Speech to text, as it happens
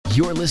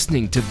You're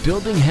listening to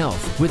Building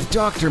Health with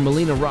Dr.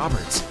 Melina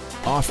Roberts,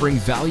 offering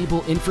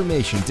valuable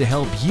information to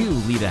help you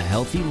lead a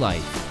healthy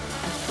life.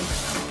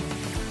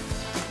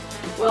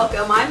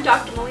 Welcome, I'm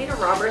Dr. Melina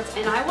Roberts,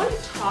 and I want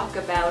to talk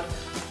about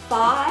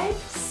 5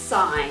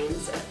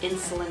 signs of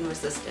insulin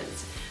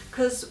resistance.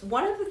 Because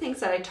one of the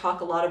things that I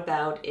talk a lot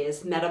about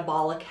is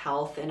metabolic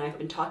health, and I've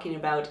been talking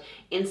about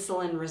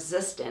insulin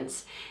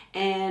resistance.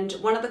 And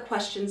one of the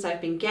questions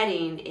I've been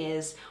getting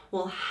is,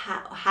 well,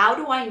 how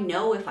do I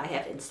know if I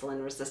have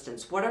insulin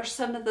resistance? What are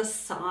some of the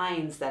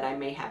signs that I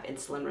may have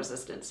insulin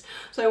resistance?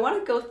 So I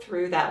want to go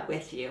through that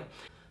with you.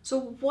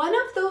 So one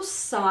of those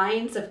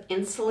signs of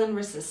insulin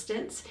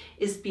resistance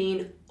is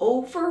being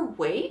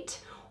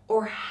overweight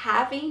or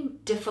having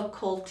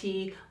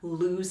difficulty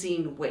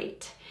losing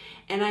weight.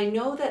 And I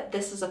know that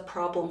this is a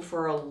problem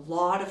for a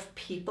lot of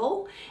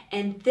people,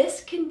 and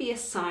this can be a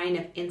sign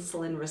of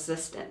insulin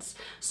resistance.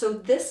 So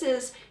this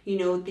is,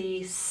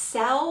 the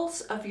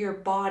cells of your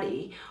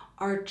body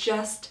are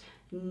just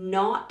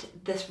not,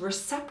 the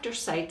receptor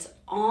sites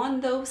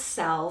on those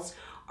cells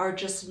are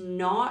just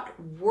not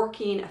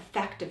working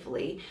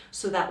effectively,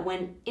 so that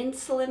when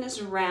insulin is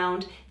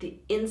around, the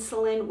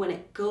insulin, when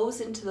it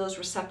goes into those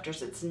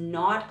receptors, it's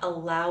not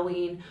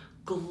allowing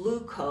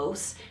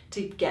glucose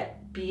to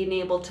being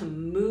able to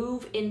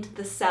move into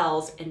the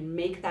cells and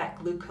make that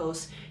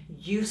glucose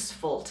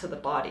useful to the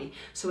body.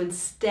 So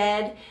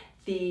instead,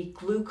 the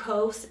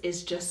glucose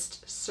is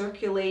just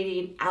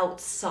circulating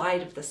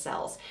outside of the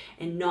cells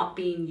and not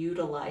being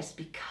utilized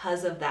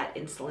because of that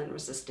insulin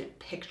resistant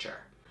picture.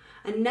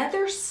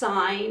 Another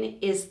sign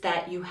is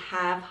that you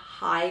have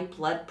high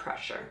blood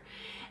pressure.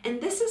 And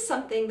this is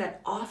something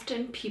that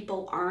often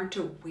people aren't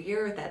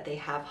aware that they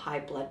have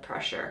high blood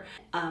pressure.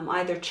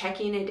 Either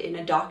checking it in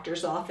a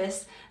doctor's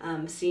office,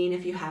 seeing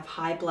if you have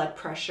high blood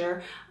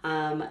pressure,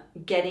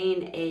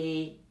 getting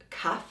a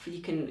cuff.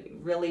 You can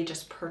really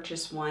just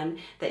purchase one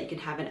that you can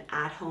have, an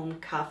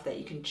at-home cuff that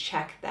you can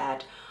check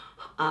that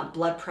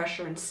blood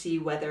pressure and see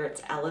whether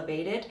it's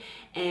elevated.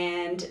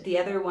 And the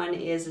other one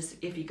is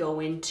if you go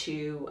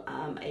into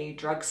a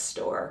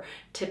drugstore,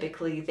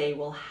 typically they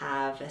will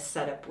have a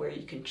setup where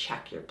you can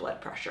check your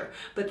blood pressure.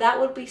 But that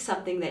would be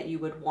something that you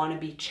would want to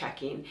be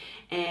checking.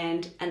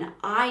 And an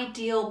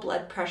ideal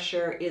blood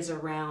pressure is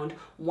around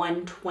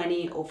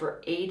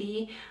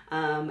 120/80.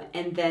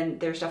 And then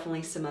there's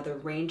definitely some other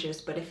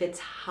ranges, but if it's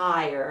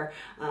higher,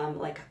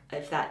 like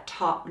if that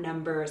top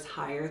number is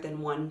higher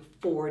than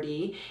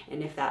 140,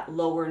 and if that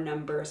lower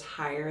number is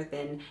higher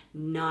than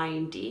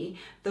 90,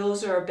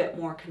 those are a bit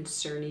more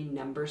concerning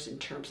numbers in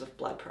terms of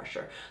blood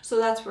pressure. So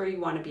that's where you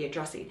want to be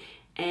addressing.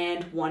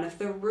 And one of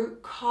the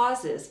root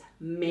causes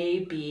may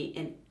be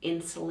an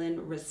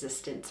insulin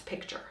resistance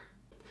picture.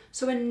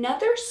 So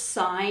another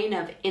sign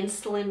of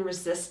insulin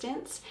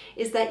resistance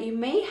is that you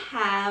may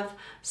have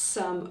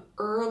some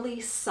early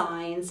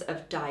signs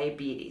of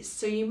diabetes.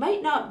 So you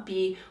might not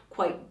be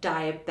quite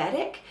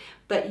diabetic,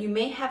 but you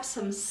may have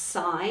some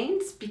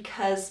signs,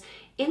 because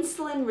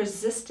insulin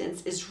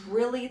resistance is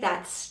really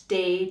that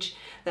stage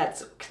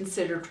that's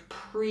considered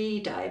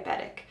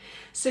pre-diabetic.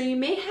 So you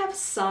may have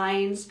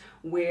signs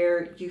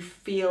where you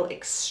feel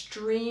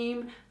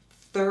extreme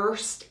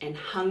thirst and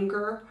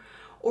hunger,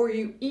 or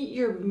you eat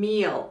your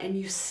meal and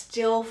you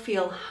still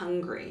feel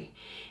hungry.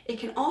 It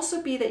can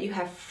also be that you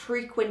have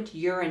frequent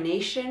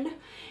urination.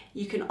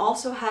 You can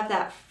also have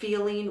that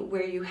feeling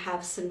where you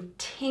have some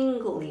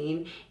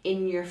tingling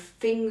in your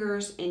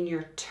fingers and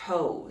your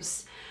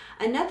toes.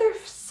 Another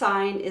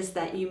sign is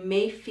that you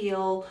may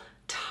feel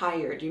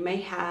tired. You may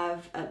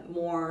have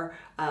more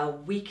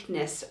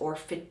weakness or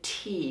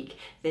fatigue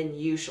than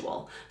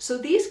usual. So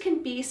these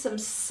can be some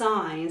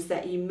signs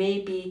that you may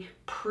be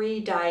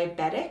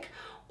pre-diabetic,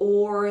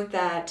 or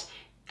that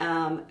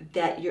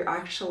you're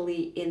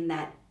actually in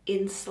that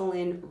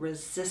insulin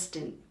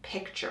resistant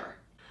picture.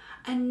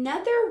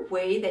 Another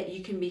way that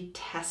you can be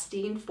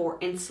testing for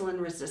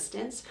insulin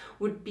resistance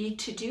would be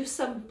to do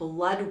some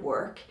blood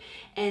work,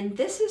 and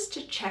this is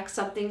to check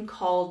something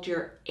called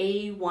your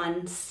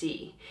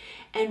A1C.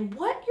 And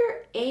what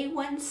your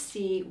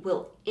A1C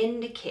will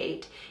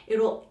indicate,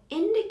 it will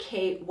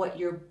indicate what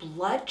your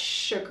blood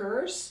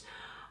sugars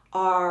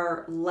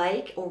are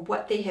like, or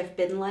what they have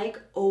been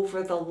like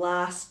over the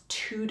last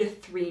 2 to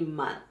 3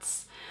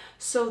 months.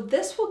 So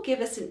this will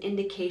give us an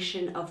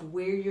indication of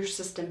where your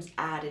system's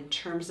at in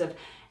terms of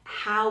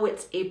how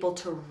it's able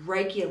to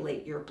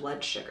regulate your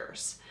blood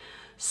sugars.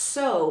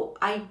 So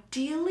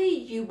ideally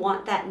you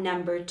want that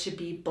number to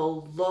be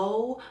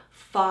below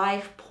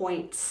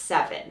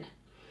 5.7.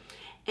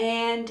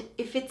 And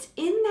if it's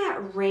in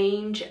that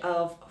range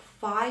of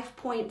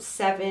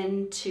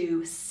 5.7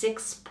 to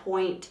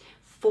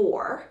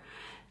 6.4,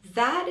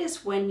 that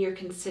is when you're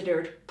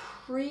considered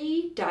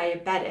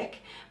pre-diabetic,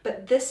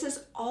 but this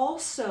is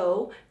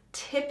also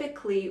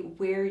typically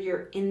where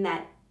you're in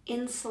that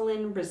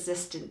insulin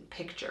resistant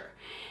picture.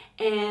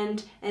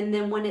 And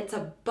then when it's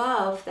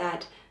above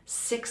that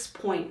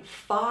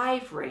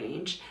 6.5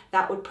 range,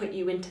 that would put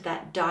you into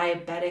that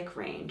diabetic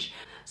range.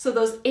 So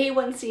those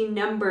A1C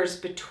numbers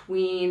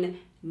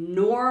between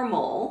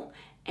normal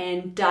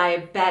and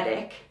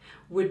diabetic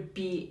would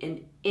be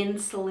an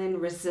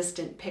insulin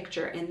resistant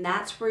picture, and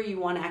that's where you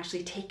want to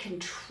actually take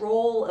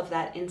control of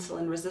that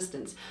insulin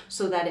resistance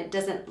so that it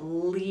doesn't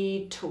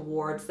lead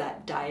towards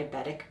that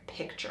diabetic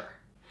picture.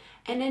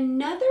 And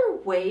another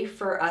way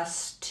for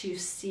us to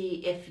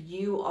see if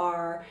you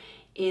are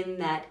in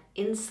that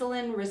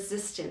insulin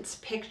resistance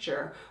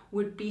picture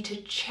would be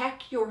to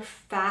check your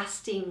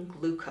fasting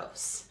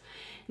glucose.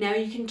 Now,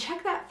 you can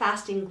check that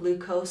fasting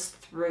glucose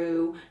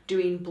through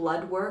doing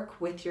blood work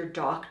with your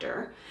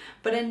doctor,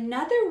 but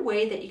another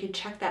way that you can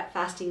check that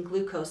fasting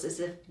glucose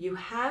is if you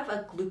have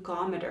a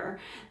glucometer,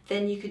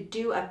 then you could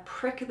do a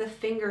prick of the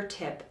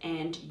fingertip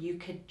and you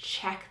could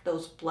check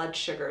those blood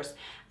sugars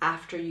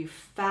after you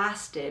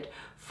fasted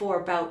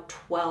for about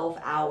 12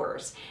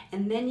 hours.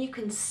 And then you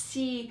can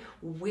see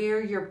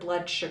where your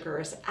blood sugar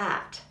is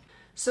at.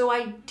 So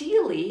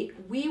ideally,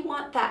 we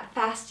want that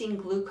fasting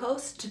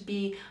glucose to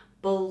be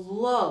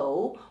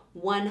below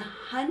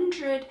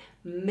 100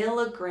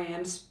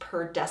 milligrams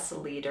per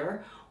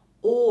deciliter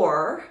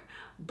or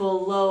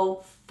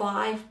below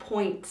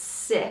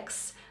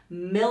 5.6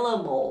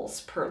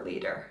 millimoles per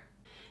liter.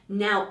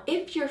 Now,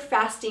 if your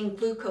fasting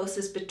glucose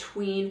is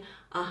between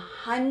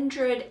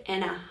 100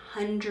 and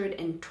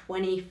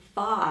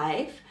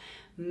 125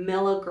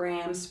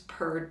 milligrams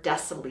per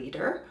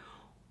deciliter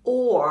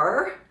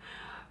or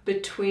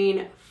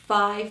between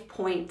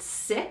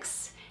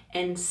 5.6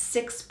 and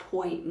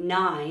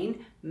 6.9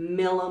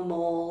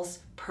 millimoles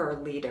per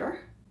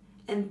liter.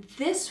 And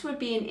this would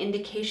be an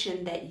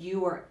indication that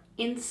you are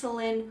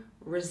insulin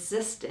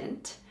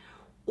resistant,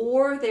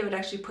 or they would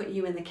actually put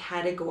you in the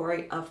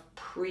category of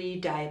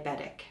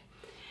pre-diabetic.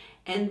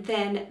 And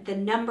then the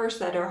numbers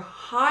that are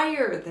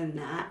higher than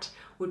that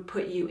would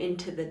put you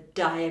into the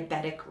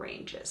diabetic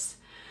ranges.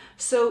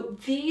 So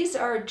these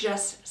are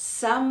just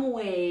some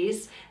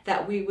ways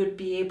that we would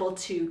be able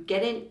to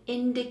get an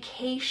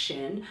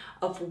indication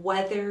of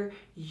whether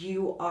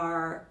you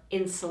are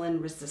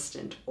insulin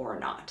resistant or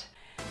not.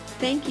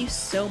 Thank you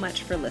so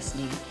much for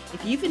listening.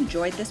 If you've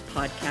enjoyed this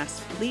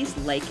podcast, please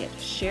like it,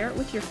 share it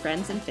with your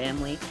friends and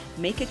family,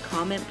 make a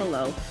comment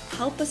below,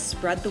 help us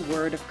spread the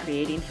word of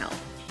creating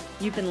health.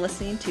 You've been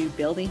listening to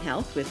Building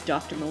Health with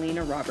Dr.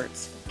 Melina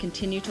Roberts.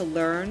 Continue to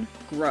learn,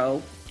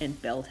 grow,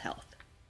 and build health.